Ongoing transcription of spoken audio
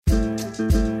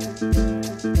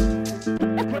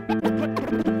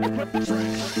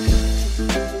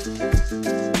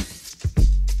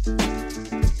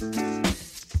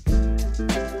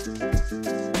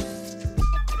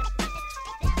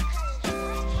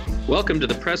Welcome to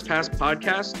the Press Pass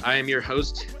podcast. I am your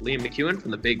host, Liam McEwen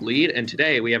from The Big Lead, and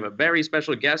today we have a very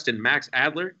special guest in Max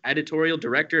Adler, editorial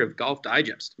director of Golf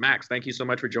Digest. Max, thank you so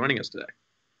much for joining us today.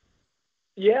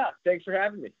 Yeah, thanks for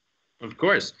having me. Of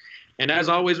course. And as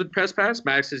always with Press Pass,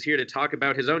 Max is here to talk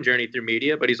about his own journey through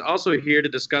media, but he's also here to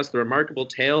discuss the remarkable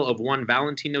tale of one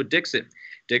Valentino Dixon.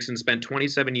 Dixon spent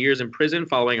 27 years in prison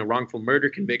following a wrongful murder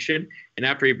conviction, and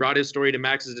after he brought his story to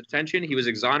Max's attention, he was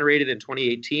exonerated in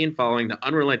 2018 following the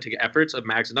unrelenting efforts of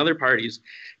Max and other parties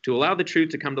to allow the truth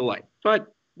to come to light.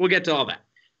 But we'll get to all that.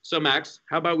 So, Max,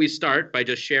 how about we start by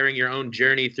just sharing your own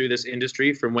journey through this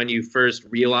industry from when you first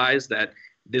realized that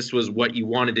this was what you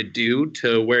wanted to do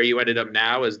to where you ended up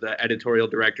now as the editorial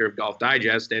director of Golf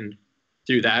Digest, and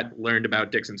through that learned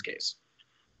about Dixon's case.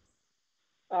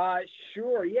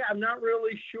 Sure. Yeah, I'm not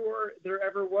really sure there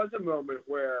ever was a moment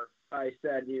where I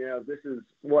said, this is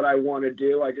what I want to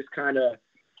do. I just kind of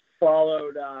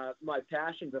followed my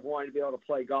passions of wanting to be able to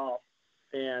play golf,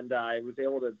 and I was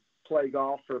able to play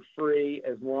golf for free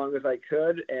as long as I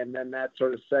could, and then that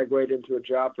sort of segued into a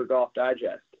job for Golf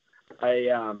Digest.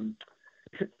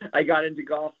 I got into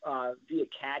golf via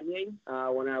caddying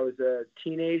when I was a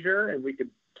teenager, and we could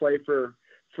play for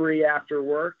free after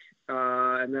work.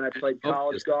 And then I played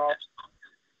college golf,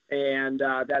 and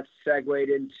that segued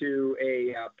into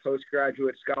a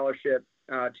postgraduate scholarship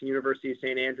to University of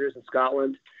St. Andrews in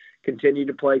Scotland. Continued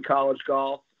to play college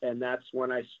golf, and that's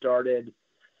when I started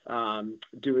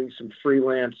doing some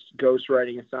freelance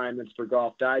ghostwriting assignments for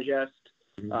Golf Digest.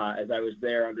 As I was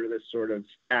there under this sort of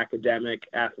academic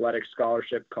athletic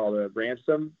scholarship called a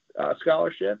Ransom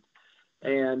Scholarship.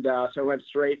 And so I went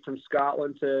straight from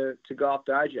Scotland to Golf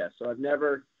Digest. So I've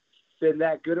never been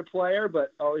that good a player,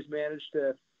 but always managed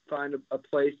to find a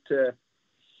place to,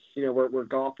 where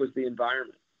golf was the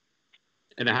environment.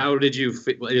 And how did you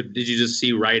just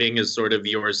see writing as sort of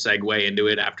your segue into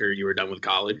it after you were done with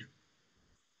college?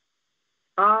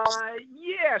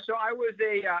 Yeah, so I was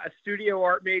a studio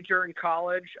art major in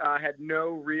college. Had no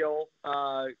real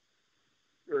or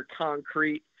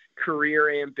concrete career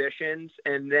ambitions.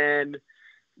 And then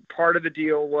part of the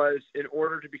deal was, in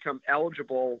order to become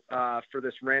eligible for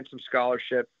this Ransom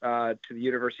Scholarship to the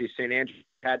University of St. Andrews,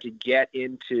 I had to get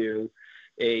into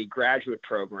a graduate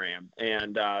program.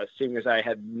 And seeing as I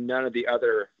had none of the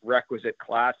other requisite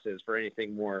classes for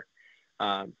anything more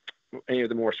any of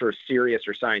the more sort of serious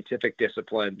or scientific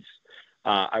disciplines,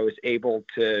 I was able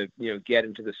to, get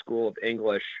into the School of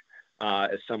English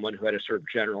as someone who had a sort of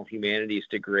general humanities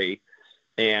degree,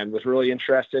 and was really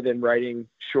interested in writing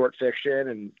short fiction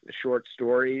and short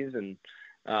stories and,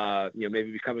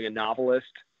 maybe becoming a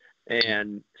novelist.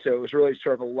 And so it was really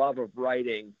sort of a love of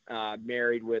writing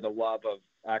married with a love of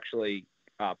actually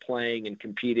playing and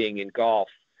competing in golf.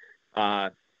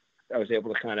 I was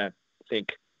able to kind of think,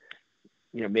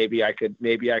 maybe I could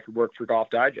work for Golf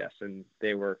Digest, and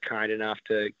they were kind enough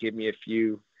to give me a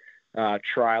few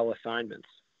trial assignments,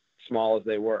 small as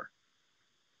they were.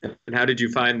 And how did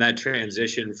you find that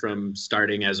transition from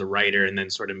starting as a writer and then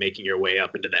sort of making your way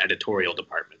up into the editorial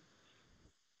department?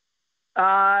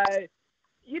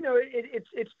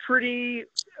 It's pretty.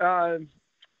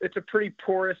 It's a pretty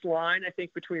porous line, I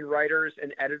think, between writers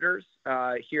and editors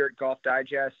here at Golf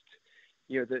Digest.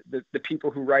 The people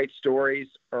who write stories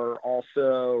are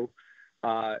also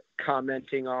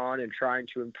commenting on and trying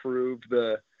to improve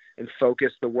and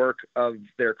focus the work of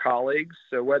their colleagues.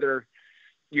 So whether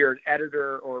you're an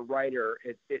editor or a writer,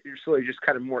 it really just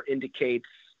kind of more indicates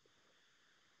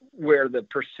where the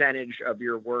percentage of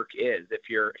your work is. If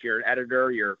you're an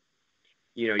editor, you're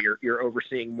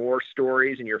overseeing more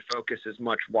stories and your focus is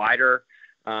much wider.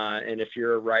 And if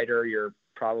you're a writer, you're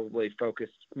probably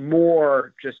focused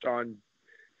more just on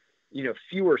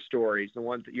fewer stories, the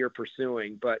ones that you're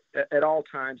pursuing, but at all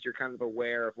times you're kind of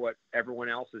aware of what everyone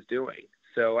else is doing.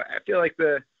 So I feel like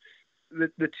the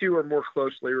two are more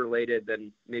closely related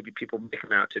than maybe people make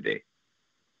them out to be.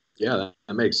 Yeah,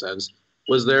 that makes sense.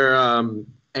 Was there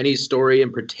any story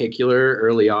in particular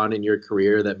early on in your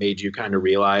career that made you kind of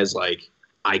realize, like,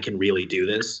 I can really do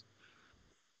this?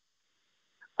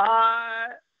 I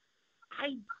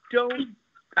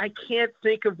can't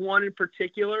think of one in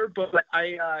particular, but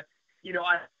I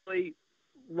really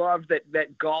love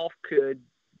that golf could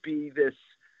be this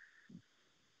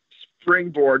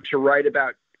springboard to write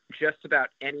about just about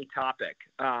any topic.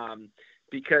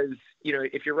 Because,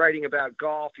 if you're writing about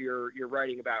golf, you're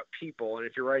writing about people. And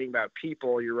if you're writing about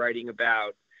people, you're writing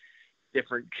about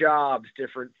different jobs,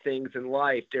 different things in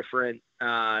life, different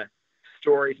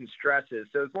stories and stresses.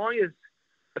 So as long as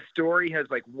a story has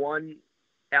like one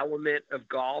element of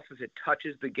golf, as it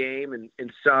touches the game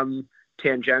in some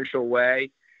tangential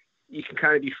way, you can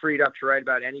kind of be freed up to write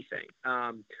about anything.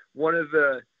 One of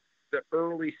the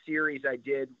early series I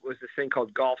did was this thing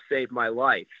called Golf Saved My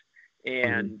Life.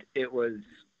 And it was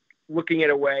looking at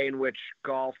a way in which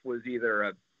golf was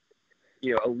either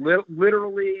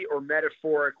literally or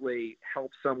metaphorically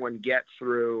help someone get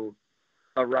through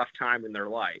a rough time in their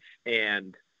life.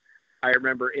 And I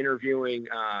remember interviewing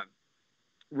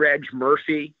Reg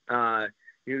Murphy, who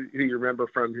you remember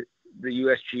from the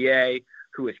USGA,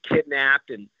 who was kidnapped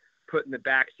and put in the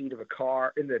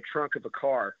trunk of a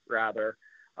car rather,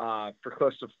 for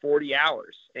close to 40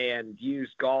 hours, and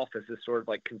used golf as this sort of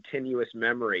like continuous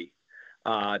memory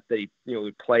that he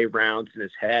would play rounds in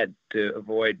his head to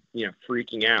avoid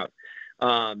freaking out.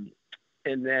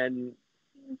 And then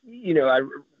I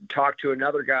talked to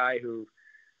another guy who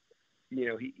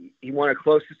he won a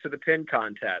closest to the pin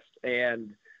contest,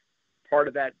 and part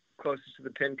of that closest to the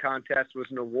pin contest was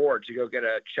an award to go get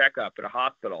a checkup at a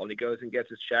hospital. And he goes and gets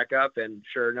his checkup, and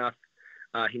sure enough,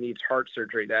 he needs heart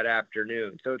surgery that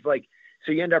afternoon. So it's like,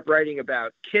 so you end up writing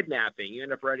about kidnapping, you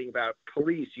end up writing about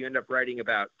police, you end up writing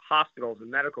about hospitals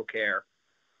and medical care,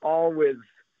 all with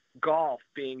golf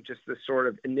being just the sort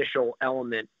of initial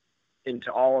element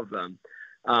into all of them.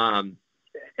 And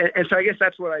so I guess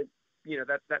that's what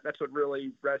that's what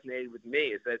really resonated with me,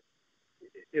 is that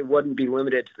it wouldn't be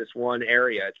limited to this one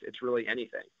area. It's really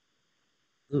anything.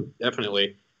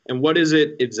 Definitely. And what is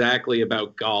it exactly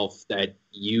about golf that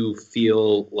you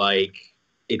feel like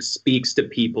it speaks to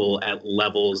people at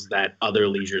levels that other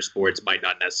leisure sports might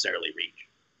not necessarily reach?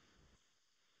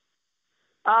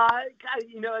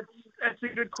 That's a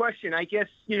good question. I guess,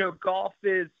 golf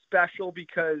is special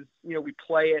because, we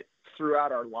play it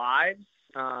throughout our lives.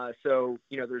 So,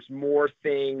 there's more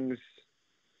things,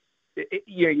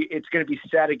 it's going to be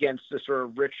set against a sort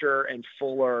of richer and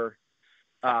fuller,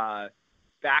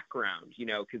 background,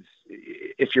 because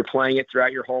if you're playing it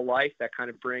throughout your whole life, that kind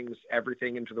of brings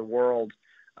everything into the world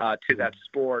to that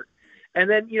sport. And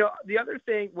then, the other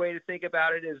way to think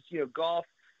about it is, golf,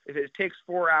 if it takes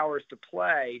 4 hours to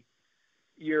play,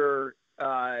 you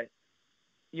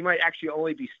might actually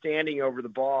only be standing over the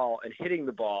ball and hitting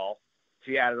the ball, if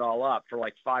you add it all up, for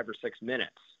like 5 or 6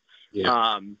 minutes.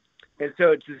 Yeah. And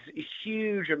so it's this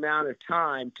huge amount of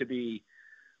time to be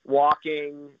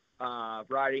walking,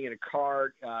 riding in a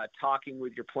cart, talking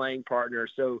with your playing partner.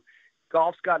 So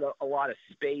golf's got a lot of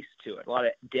space to it, a lot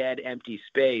of dead, empty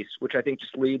space, which I think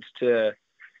just leads to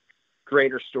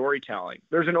greater storytelling.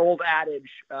 There's an old adage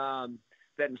that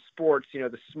in sports,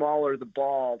 the smaller the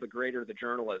ball, the greater the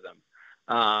journalism.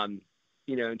 And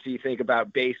so you think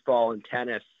about baseball and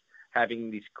tennis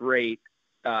having these great,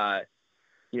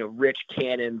 rich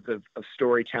cannons of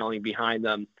storytelling behind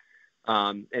them.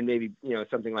 And maybe,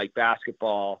 something like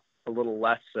basketball, a little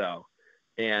less so.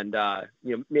 And,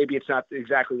 maybe it's not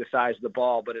exactly the size of the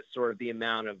ball, but it's sort of the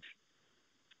amount of,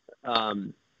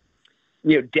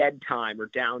 dead time or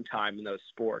downtime in those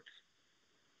sports.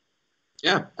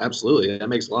 Yeah, absolutely. That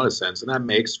makes a lot of sense. And that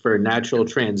makes for a natural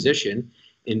transition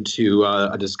into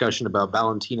a discussion about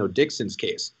Valentino Dixon's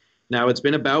case. Now, it's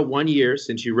been about 1 year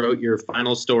since you wrote your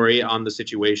final story on the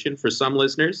situation. For some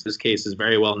listeners, this case is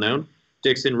very well known.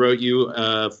 Dixon wrote you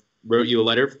a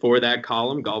letter for that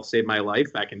column, Golf Saved My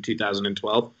Life, back in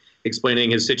 2012,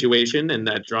 explaining his situation and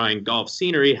that drawing golf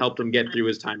scenery helped him get through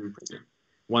his time in prison.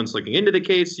 Once looking into the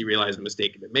case, you realized a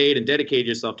mistake had been made and dedicated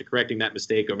yourself to correcting that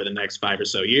mistake over the next 5 or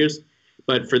so years.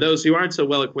 But for those who aren't so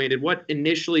well acquainted, what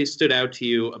initially stood out to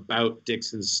you about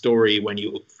Dixon's story when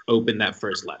you opened that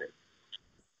first letter?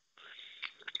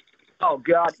 Oh,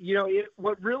 God.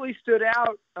 What really stood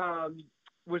out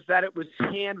was that it was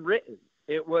handwritten.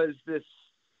 It was this,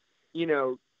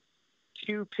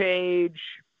 2-page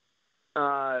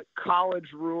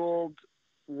college-ruled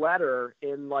letter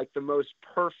in, like, the most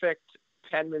perfect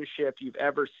penmanship you've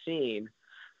ever seen,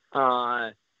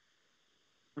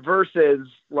 versus,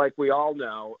 like we all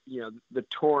know, the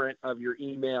torrent of your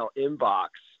email inbox.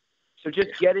 So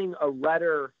just getting a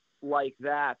letter like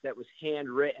that was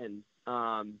handwritten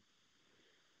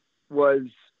was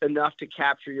enough to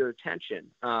capture your attention.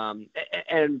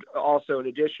 And also, in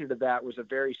addition to that, was a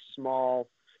very small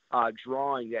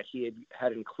drawing that he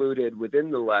had included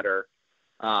within the letter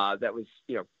that was,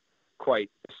 quite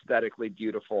aesthetically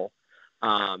beautiful.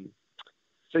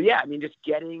 So, yeah, I mean, just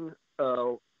getting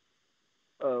a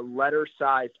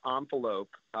letter-sized envelope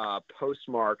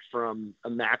postmarked from a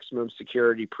maximum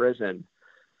security prison,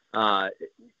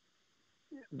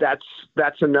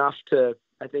 that's enough to,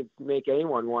 I think, make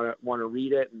anyone want to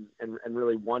read it and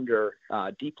really wonder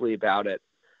deeply about it,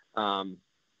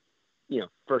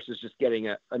 versus just getting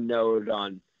a note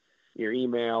on your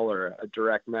email or a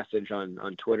direct message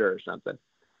on Twitter or something.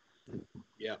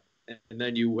 Yeah, And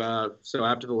then so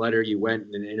after the letter, you went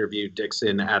and interviewed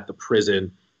Dixon at the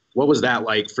prison. What was that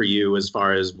like for you as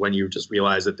far as when you just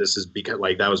realized that this is because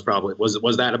like that was probably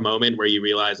was that a moment where you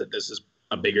realized that this is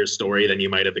a bigger story than you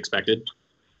might have expected?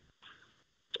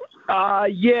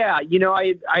 Yeah,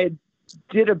 I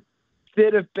did a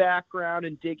bit of background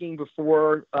and digging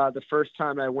before the first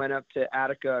time I went up to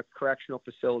Attica Correctional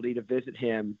Facility to visit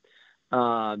him.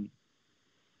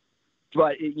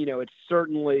 But it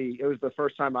was the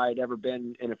first time I had ever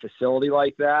been in a facility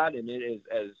like that, and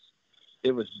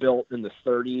it was built in the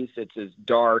 30s. It's as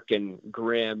dark and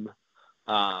grim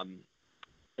and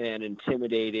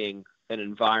intimidating an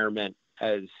environment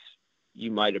as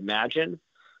you might imagine.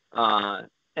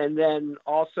 And then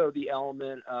also the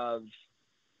element of,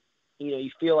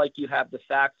 you feel like you have the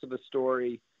facts of a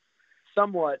story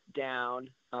somewhat down,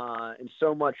 and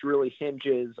so much really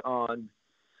hinges on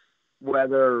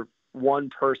whether one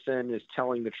person is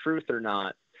telling the truth or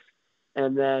not.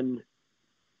 And then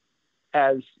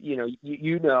as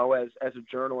as a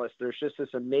journalist, there's just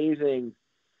this amazing,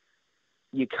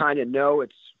 you kind of know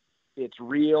it's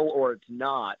real or it's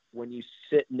not when you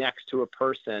sit next to a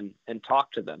person and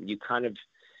talk to them.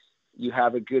 You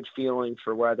have a good feeling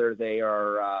for whether they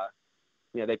are,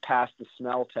 they pass the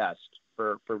smell test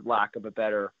for lack of a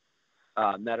better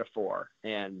metaphor.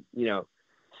 And,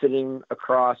 sitting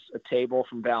across a table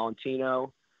from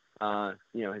Valentino,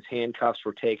 his handcuffs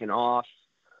were taken off.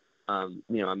 I'm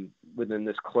within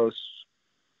this close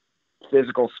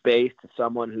physical space to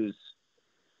someone who's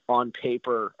on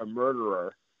paper a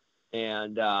murderer.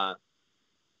 And I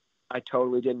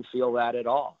totally didn't feel that at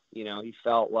all. He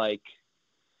felt like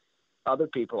other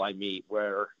people I meet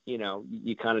where,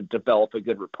 you kind of develop a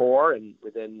good rapport, and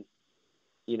within,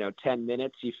 10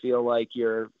 minutes, you feel like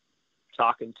you're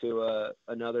talking to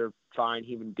another fine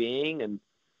human being. And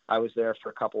I was there for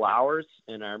a couple hours,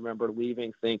 and I remember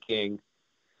leaving thinking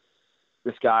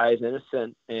this guy is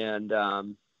innocent. And, I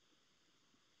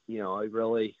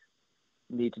really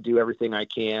need to do everything I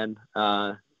can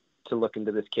to look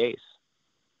into this case.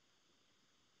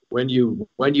 When you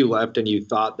left and you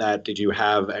thought that, did you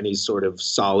have any sort of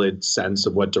solid sense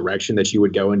of what direction that you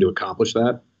would go in to accomplish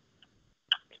that?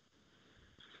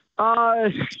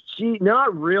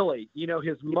 Not really.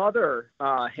 His mother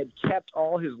had kept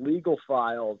all his legal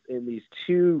files in these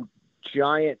two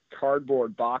giant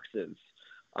cardboard boxes.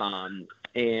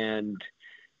 And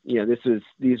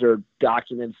these are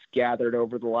documents gathered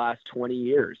over the last 20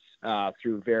 years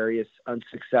through various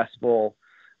unsuccessful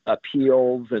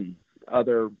appeals and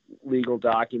other legal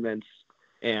documents.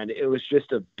 And it was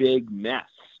just a big mess.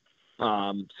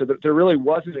 So there really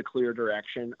wasn't a clear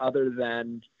direction other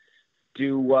than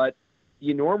do what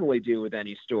you normally do with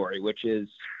any story, which is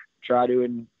try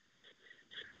to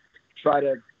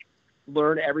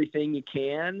learn everything you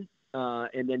can,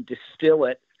 and then distill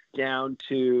it down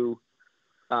to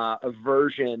a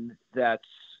version that's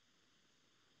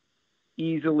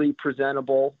easily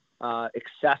presentable,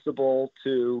 accessible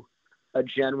to a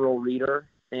general reader,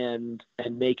 and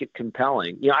make it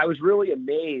compelling. I was really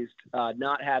amazed,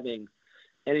 not having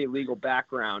any legal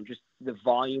background, just the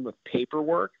volume of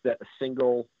paperwork that a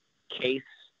single case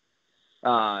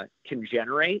can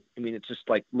generate. I mean, it's just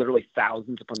like literally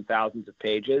thousands upon thousands of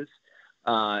pages.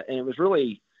 And it was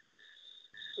really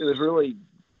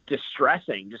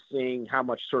distressing just seeing how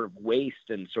much sort of waste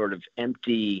and sort of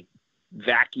empty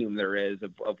vacuum there is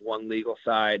of one legal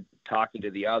side talking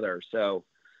to the other. So,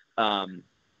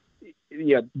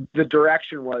 the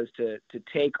direction was to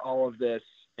take all of this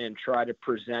and try to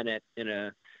present it in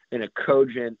a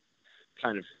cogent,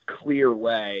 kind of clear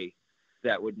way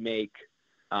that would make,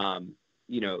 the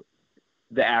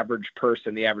average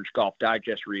person, the average Golf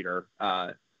Digest reader,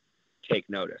 take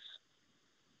notice.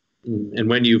 And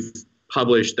when you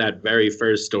published that very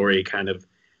first story, kind of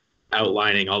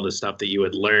outlining all the stuff that you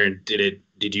had learned,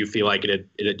 did you feel like it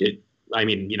I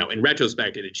mean, in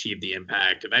retrospect, it achieved the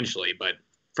impact eventually, but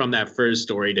from that first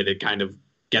story, did it kind of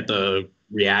get the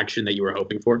reaction that you were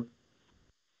hoping for?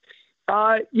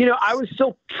 I was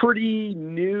still pretty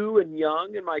new and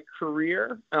young in my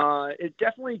career. It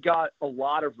definitely got a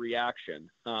lot of reaction.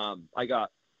 I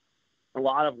got a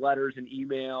lot of letters and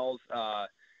emails, a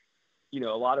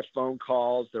lot of phone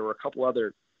calls. There were a couple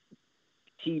other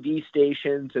TV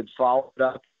stations that followed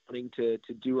up wanting to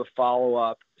do a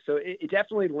follow-up. So it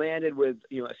definitely landed with,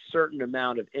 a certain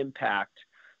amount of impact.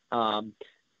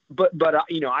 But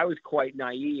I was quite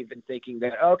naive in thinking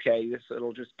that, okay,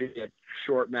 it'll just be a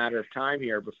short matter of time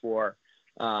here before,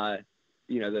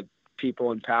 the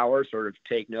people in power sort of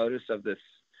take notice of this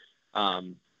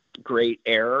great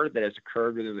error that has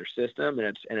occurred within their system,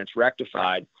 and it's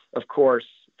rectified. Of course,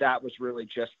 that was really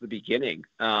just the beginning.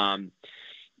 The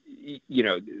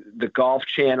Golf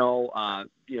Channel,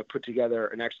 put together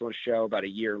an excellent show about a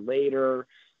year later.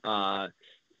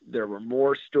 There were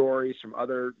more stories from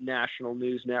other national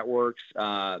news networks.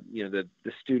 The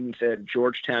students at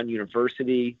Georgetown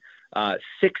University,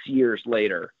 6 years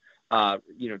later,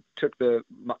 took the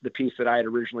piece that I had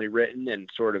originally written and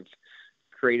sort of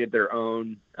created their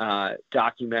own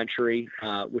documentary,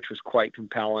 which was quite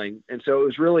compelling. And so it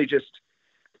was really just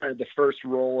kind of the first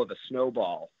roll of a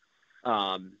snowball,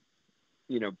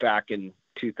 back in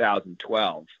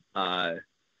 2012. I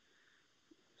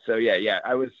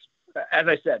was, as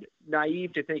I said,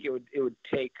 naive to think it would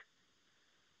take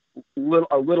a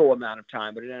little amount of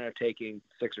time, but it ended up taking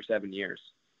 6 or 7 years.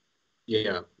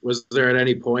 Yeah. Was there at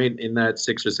any point in that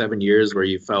 6 or 7 years where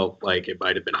you felt like it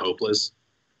might have been hopeless?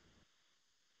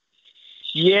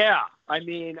 Yeah. I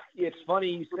mean, it's funny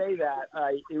you say that.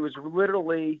 It was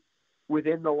literally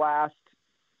within the last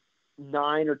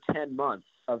 9 or 10 months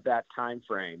of that time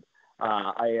frame.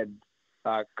 I had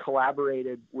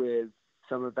collaborated with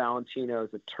some of Valentino's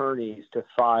attorneys to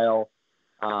file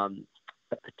a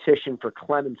petition for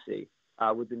clemency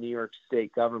with the New York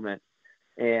State government.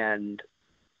 And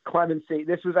clemency,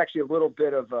 this was actually a little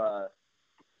bit of I'm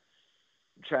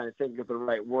trying to think of the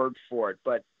right word for it,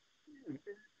 but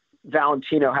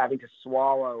Valentino having to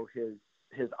swallow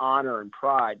his honor and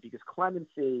pride, because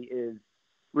clemency is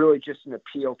really just an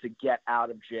appeal to get out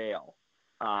of jail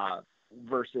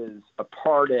versus a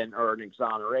pardon or an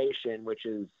exoneration, which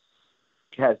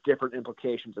has different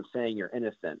implications of saying you're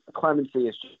innocent. A clemency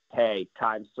is just, hey,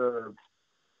 time served,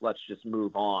 let's just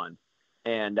move on.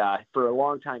 And for a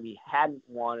long time, he hadn't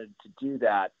wanted to do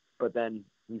that, but then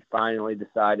he finally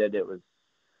decided it was,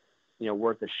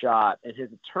 worth a shot. And his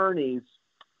attorneys,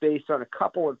 based on a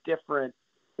couple of different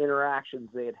interactions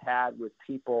they had had with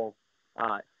people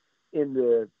in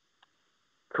the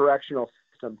correctional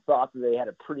system, thought that they had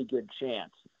a pretty good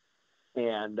chance.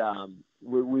 And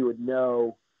we would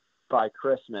know by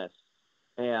Christmas.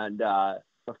 And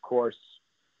of course,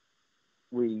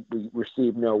 we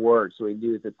received no word, so we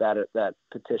knew that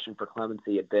petition for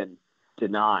clemency had been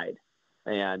denied.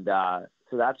 And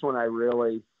so that's when I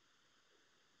really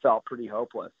felt pretty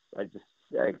hopeless.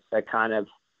 I kind of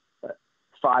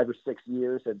 5 or 6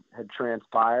 years had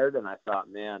transpired, and I thought,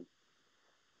 man,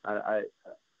 I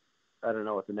don't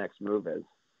know what the next move is.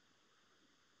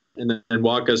 And then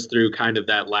walk us through kind of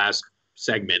that last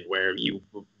segment where you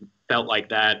felt like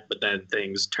that, but then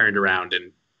things turned around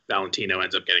and Valentino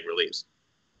ends up getting released.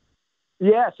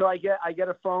 Yeah, so I get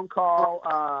a phone call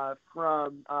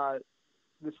from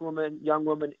this young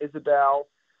woman, Isabella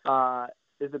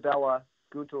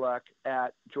Guntelek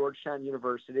at Georgetown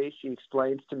University. She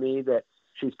explains to me that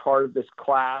she's part of this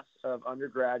class of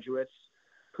undergraduates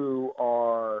who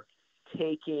are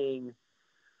taking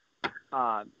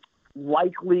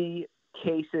likely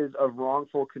cases of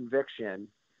wrongful conviction,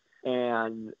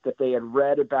 and that they had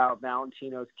read about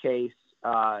Valentino's case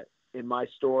in my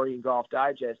story in Golf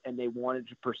Digest, and they wanted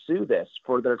to pursue this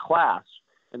for their class.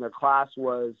 And their class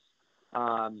was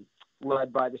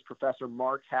led by this professor,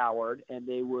 Mark Howard, and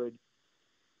they would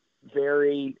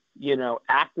very,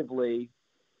 actively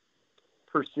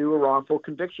pursue a wrongful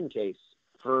conviction case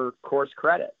for course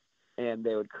credit. And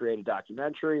they would create a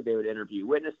documentary, they would interview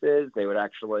witnesses, they would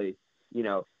actually,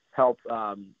 help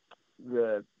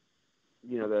the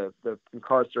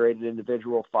incarcerated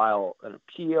individual file an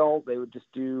appeal. They would just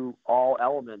do all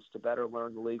elements to better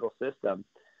learn the legal system.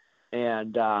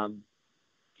 And I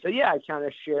kind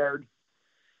of shared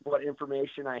what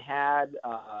information I had,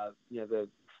 the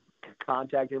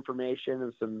contact information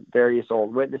of some various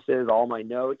old witnesses, all my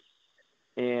notes,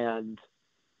 and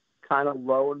kind of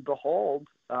lo and behold,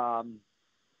 7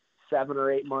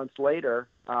 or 8 months later,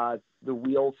 the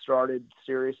wheels started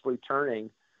seriously turning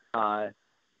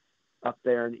up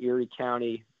there in Erie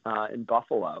County in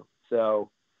Buffalo. So,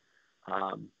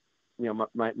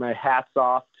 my hat's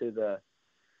off to the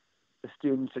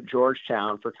students at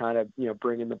Georgetown for kind of,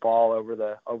 bringing the ball over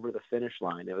the finish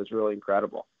line. It was really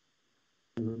incredible.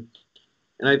 Mm-hmm.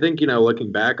 And I think,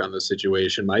 looking back on the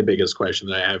situation, my biggest question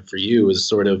that I have for you is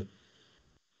sort of,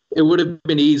 it would have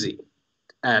been easy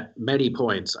at many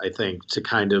points, I think, to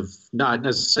kind of not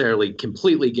necessarily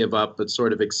completely give up, but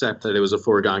sort of accept that it was a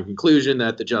foregone conclusion,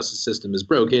 that the justice system is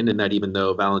broken, and that even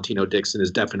though Valentino Dixon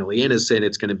is definitely innocent,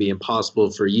 it's going to be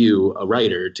impossible for you, a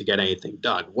writer, to get anything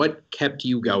done. What kept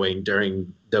you going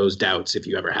during those doubts, if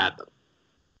you ever had them?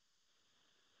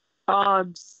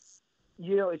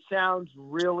 It sounds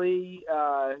really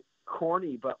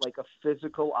corny, but like a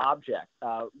physical object.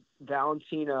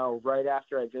 Valentino, right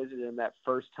after I visited him that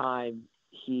first time,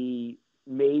 he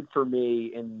made for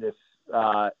me in this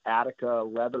Attica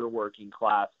leatherworking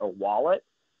class a wallet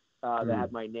that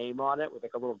had my name on it with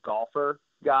like a little golfer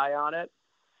guy on it.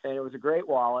 And it was a great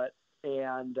wallet.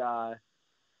 And that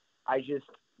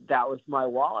was my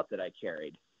wallet that I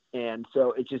carried. And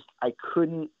so I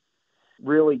couldn't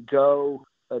really go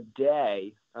a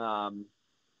day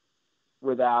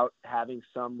without having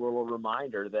some little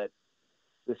reminder that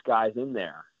this guy's in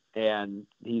there and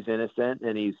he's innocent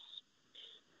and he's,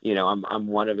 I'm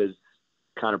one of his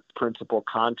kind of principal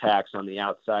contacts on the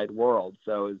outside world.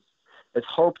 So as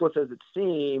hopeless as it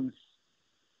seems,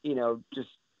 just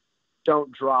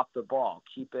don't drop the ball.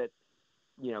 Keep it,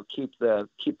 keep the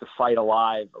fight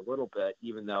alive a little bit,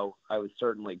 even though I would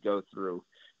certainly go through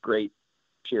great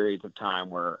periods of time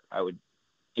where I would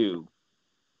do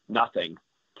nothing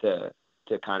to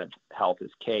kind of help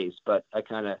his case. But I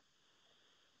kind of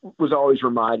was always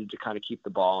reminded to kind of keep the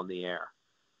ball in the air.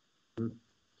 And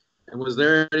was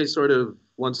there any sort of,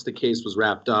 once the case was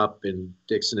wrapped up and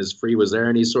Dixon is free, was there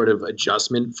any sort of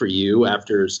adjustment for you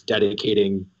after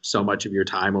dedicating so much of your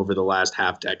time over the last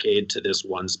half decade to this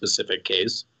one specific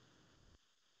case?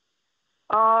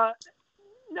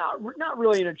 Not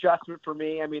really an adjustment for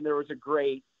me. I mean, there was a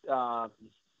great, the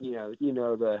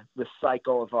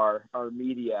cycle of our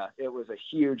media. It was a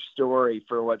huge story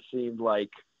for what seemed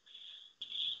like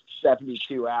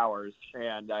 72 hours,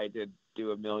 and I did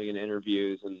do a million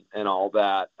interviews and all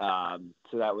that.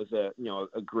 So that was a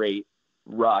great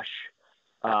rush.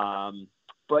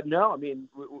 But no, I mean,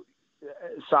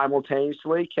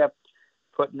 simultaneously kept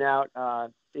putting out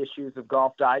issues of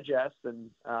Golf Digest and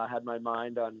had my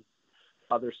mind on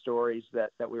other stories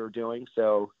that we were doing.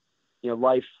 So,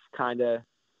 life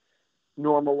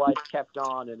normal life kept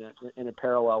on in a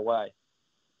parallel way.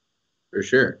 For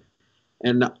sure.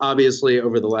 And obviously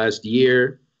over the last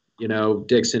year,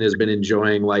 Dixon has been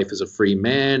enjoying life as a free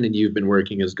man and you've been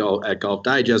working at Golf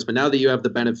Digest. But now that you have the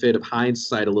benefit of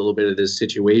hindsight a little bit of this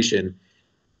situation,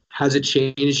 has it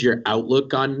changed your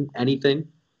outlook on anything?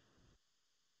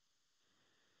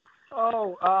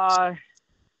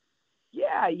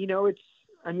 Yeah,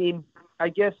 I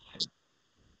guess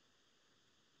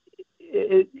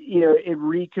it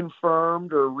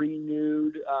reconfirmed or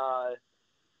renewed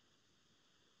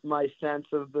my sense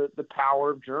of the power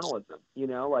of journalism.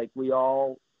 Like we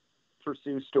all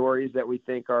pursue stories that we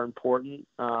think are important.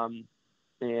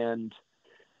 And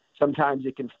sometimes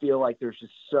it can feel like there's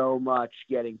just so much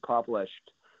getting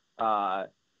published,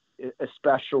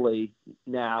 especially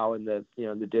now in the,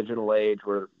 in the digital age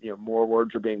where, more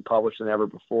words are being published than ever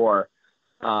before.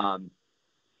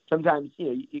 Sometimes,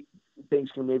 things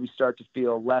can maybe start to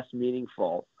feel less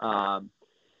meaningful.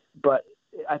 But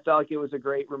I felt like it was a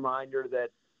great reminder that,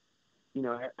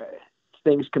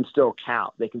 things can still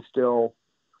count.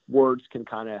 Words can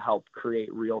kind of help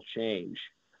create real change.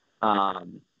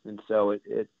 And so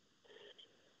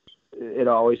it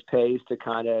always pays to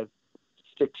kind of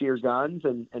stick to your guns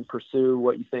and pursue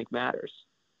what you think matters.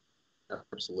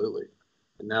 Absolutely.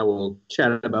 And now we'll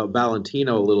chat about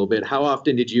Valentino a little bit. How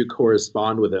often did you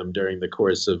correspond with him during the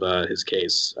course of his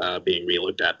case being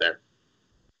relooked at there?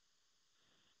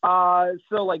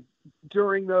 So like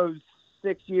during those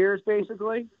 6 years,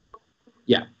 basically?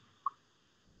 Yeah.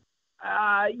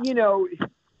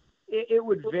 It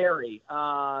would vary.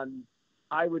 I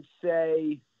would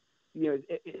say,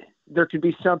 there could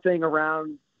be something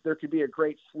around, there could be a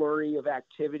great flurry of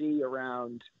activity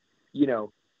around,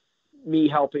 me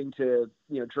helping to,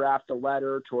 draft a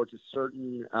letter towards a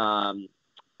certain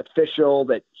official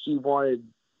that he wanted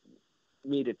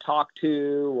me to talk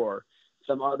to, or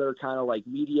some other kind of like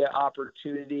media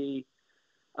opportunity.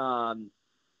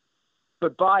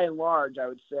 But by and large, I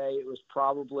would say it was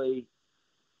probably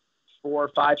 4 or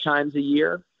 5 times a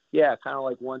year. Yeah, kind of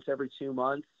like once every 2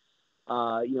 months.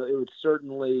 It would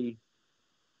certainly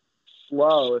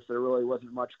slow if there really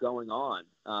wasn't much going on.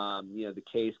 The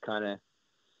case kind of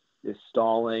is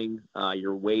stalling.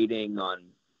 You're waiting on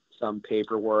some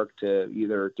paperwork to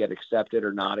either get accepted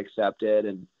or not accepted.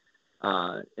 And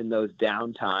in those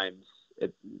downtimes,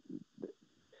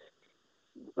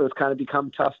 those kind of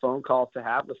become tough phone calls to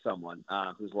have with someone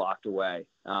who's locked away.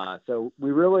 So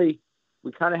we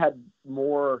kind of had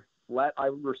more. I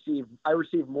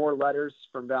received more letters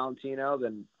from Valentino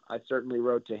than I certainly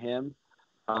wrote to him.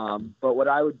 But what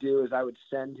I would do is I would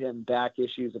send him back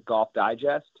issues of Golf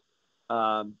Digest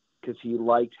because he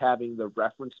liked having the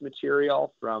reference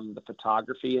material from the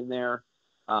photography in there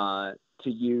to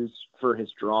use for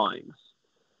his drawings.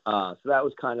 So that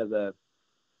was kind of the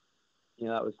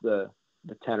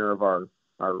tenor of our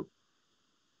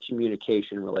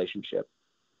communication relationship.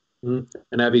 Mm-hmm.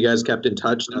 And have you guys kept in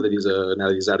touch now that he's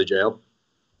out of jail?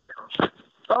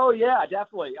 Oh yeah,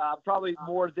 definitely. Probably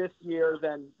more this year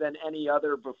than any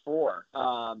other before.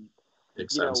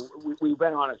 Makes You sense. know, we've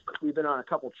been on a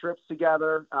couple trips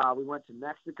together. We went to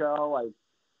Mexico.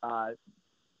 I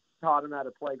taught him how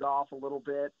to play golf a little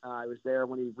bit. I was there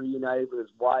when he reunited with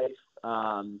his wife.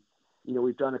 You know,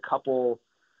 we've done a couple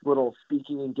little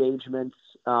speaking engagements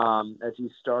as he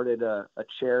started a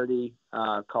charity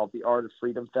called the Art of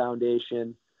Freedom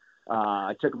Foundation.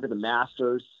 I took him to the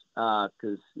Masters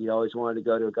because he always wanted to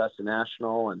go to Augusta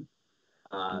National, and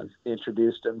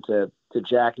introduced him to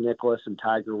Jack Nicklaus and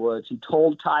Tiger Woods. He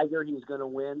told Tiger he was going to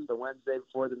win the Wednesday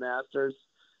before the Masters,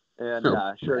 and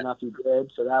sure enough, he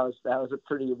did. So that was a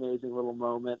pretty amazing little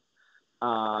moment.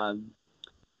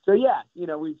 So yeah, you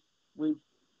know,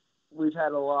 we've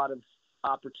had a lot of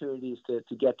opportunities to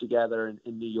get together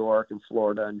in New York and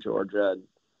Florida and Georgia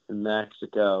and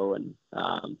Mexico, and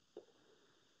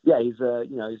yeah, he's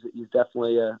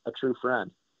definitely a true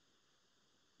friend.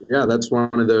 Yeah, that's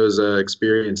one of those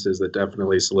experiences that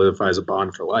definitely solidifies a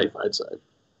bond for life, I'd say.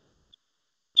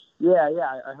 Yeah,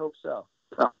 I hope so.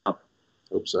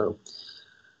 Hope so.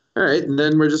 All right, and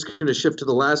then we're just going to shift to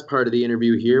the last part of the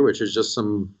interview here, which is just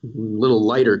some little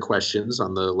lighter questions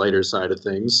on the lighter side of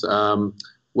things.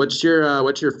 What's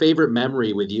your favorite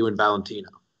memory with you and Valentino?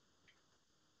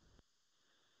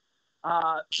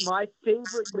 My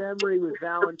favorite memory with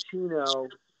Valentino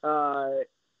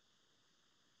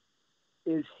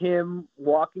is him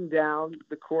walking down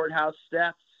the courthouse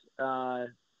steps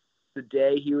the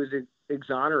day he was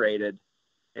exonerated.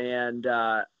 And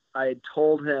I had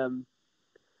told him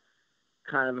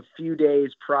kind of a few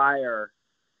days prior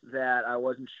that I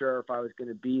wasn't sure if I was going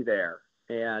to be there.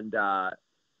 And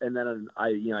then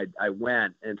I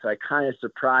went. And so I kind of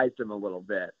surprised him a little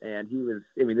bit. And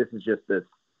this is just this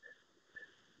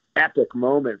epic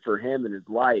moment for him in his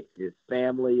life. His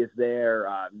family is there,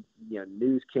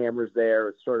 news cameras there.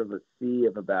 It's sort of a sea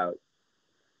of about,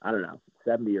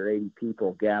 70 or 80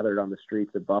 people gathered on the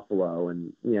streets of Buffalo.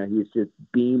 And, he's just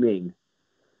beaming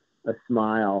a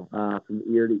smile from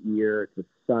ear to ear. It's a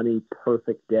sunny,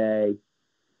 perfect day.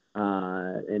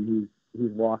 And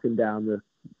he's walking down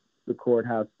the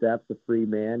courthouse steps, a free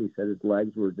man. He said his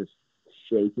legs were just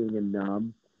shaking and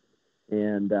numb.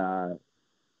 And,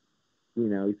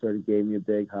 he sort of gave me a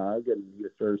big hug, and he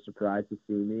was sort of surprised to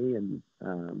see me. And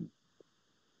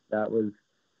that was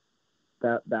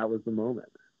the moment.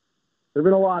 There've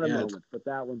been a lot of moments, but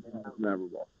that one was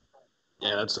memorable.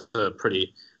 Yeah, that's a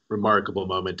pretty remarkable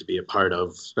moment to be a part of,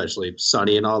 especially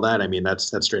Sonny and all that. I mean,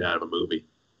 that's straight out of a movie.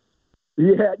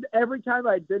 Yeah, every time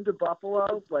I'd been to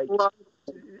Buffalo, like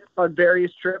on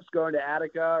various trips going to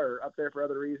Attica or up there for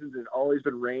other reasons, it had always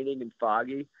been raining and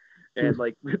foggy. And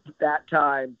like that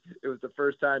time, it was the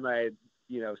first time I,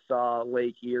 saw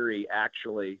Lake Erie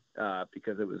actually,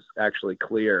 because it was actually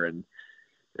clear, and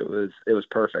it was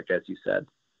perfect, as you said.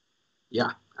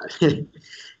 Yeah,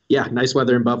 yeah, nice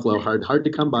weather in Buffalo. Hard to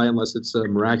come by unless it's a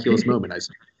miraculous moment, I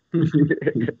say.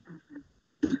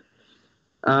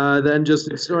 Then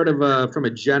just sort of from a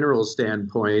general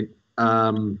standpoint,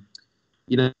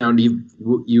 you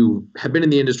have been in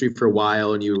the industry for a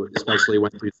while, and you especially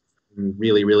went through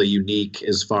really, really unique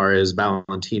as far as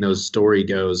Valentino's story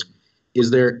goes.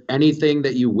 Is there anything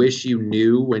that you wish you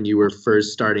knew when you were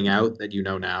first starting out that you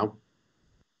know now?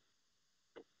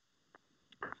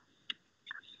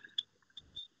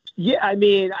 Yeah, I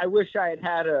mean, I wish I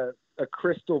had a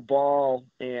crystal ball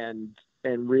and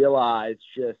realized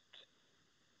just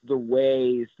the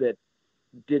ways that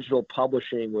digital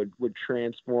publishing would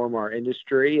transform our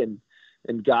industry,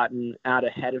 and gotten out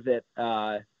ahead of it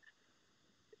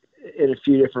in a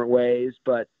few different ways.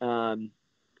 But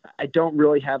I don't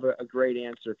really have a great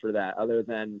answer for that, other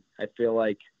than I feel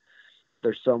like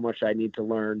there's so much I need to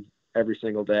learn every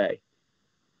single day.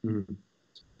 Mm-hmm.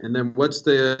 And then what's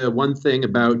the one thing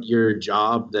about your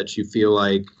job that you feel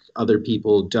like other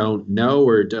people don't know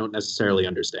or don't necessarily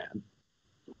understand?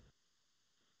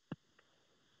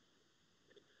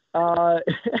 I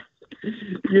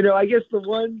guess the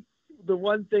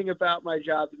one thing about my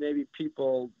job that maybe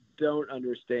people don't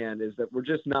understand is that we're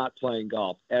just not playing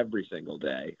golf every single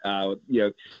day.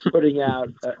 Putting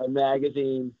out a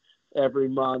magazine every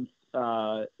month,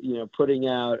 putting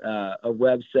out a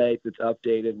website that's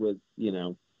updated with,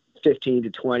 15 to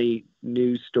 20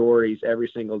 news stories every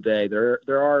single day. There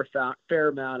are a fair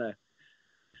amount of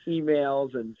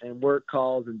emails and work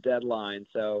calls and deadlines.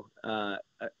 So,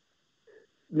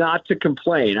 not to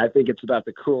complain, I think it's about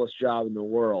the coolest job in the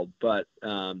world, but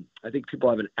I think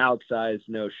people have an outsized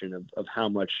notion of how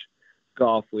much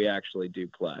golf we actually do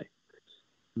play.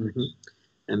 Mm-hmm.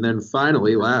 And then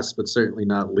finally, last but certainly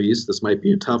not least, this might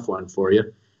be a tough one for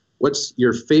you. What's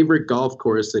your favorite golf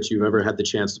course that you've ever had the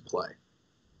chance to play?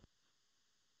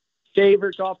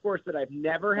 Favorite golf course that I've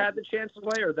never had the chance to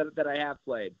play, or that I have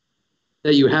played?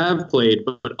 That you have played,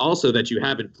 but also that you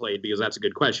haven't played, because that's a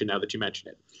good question now that you mention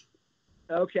it.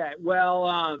 Okay,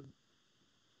 well,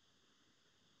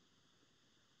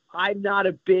 I'm not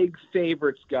a big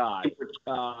favorites guy.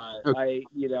 Okay.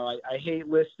 I hate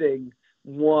listing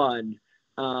one,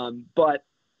 but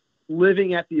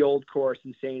living at the old course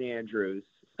in St. Andrews,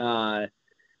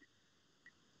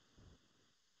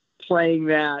 playing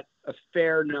that a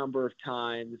fair number of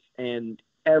times, and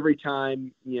every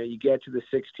time you get to the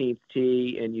 16th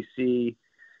tee and you see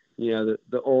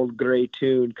the old gray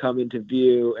tune come into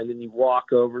view, and then you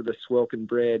walk over the Swilken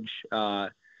Bridge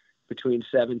between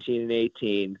 17 and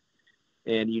 18,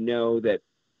 and you know that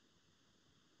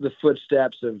the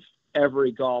footsteps of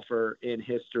every golfer in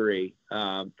history,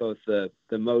 both the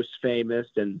most famous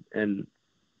and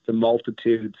the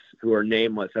multitudes who are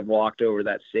nameless, have walked over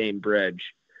that same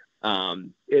bridge.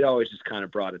 It always just kind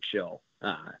of brought a chill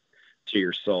to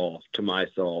your soul, to my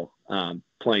soul,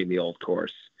 playing the old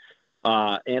course.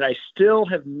 And I still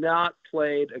have not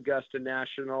played Augusta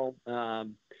National.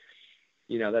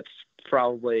 That's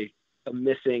probably a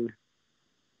missing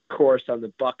course on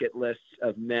the bucket list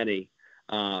of many.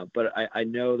 But I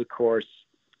know the course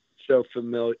so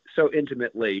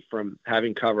intimately from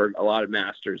having covered a lot of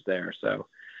Masters there. So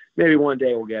maybe one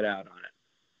day we'll get out on it.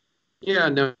 Yeah,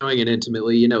 knowing it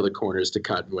intimately, the corners to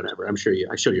cut and whatever. I'm sure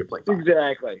you're playing.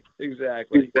 Exactly.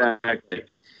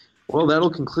 Well, that'll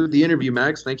conclude the interview,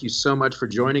 Max. Thank you so much for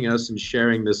joining us and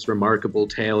sharing this remarkable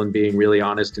tale and being really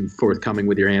honest and forthcoming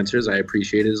with your answers. I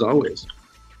appreciate it as always.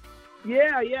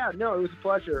 Yeah. No, it was a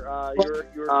pleasure.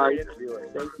 You're a great interviewer.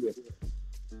 Thank you.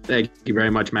 Thank you very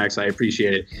much, Max. I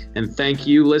appreciate it. And thank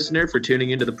you, listener, for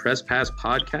tuning into the Press Pass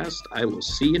podcast. I will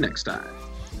see you next time.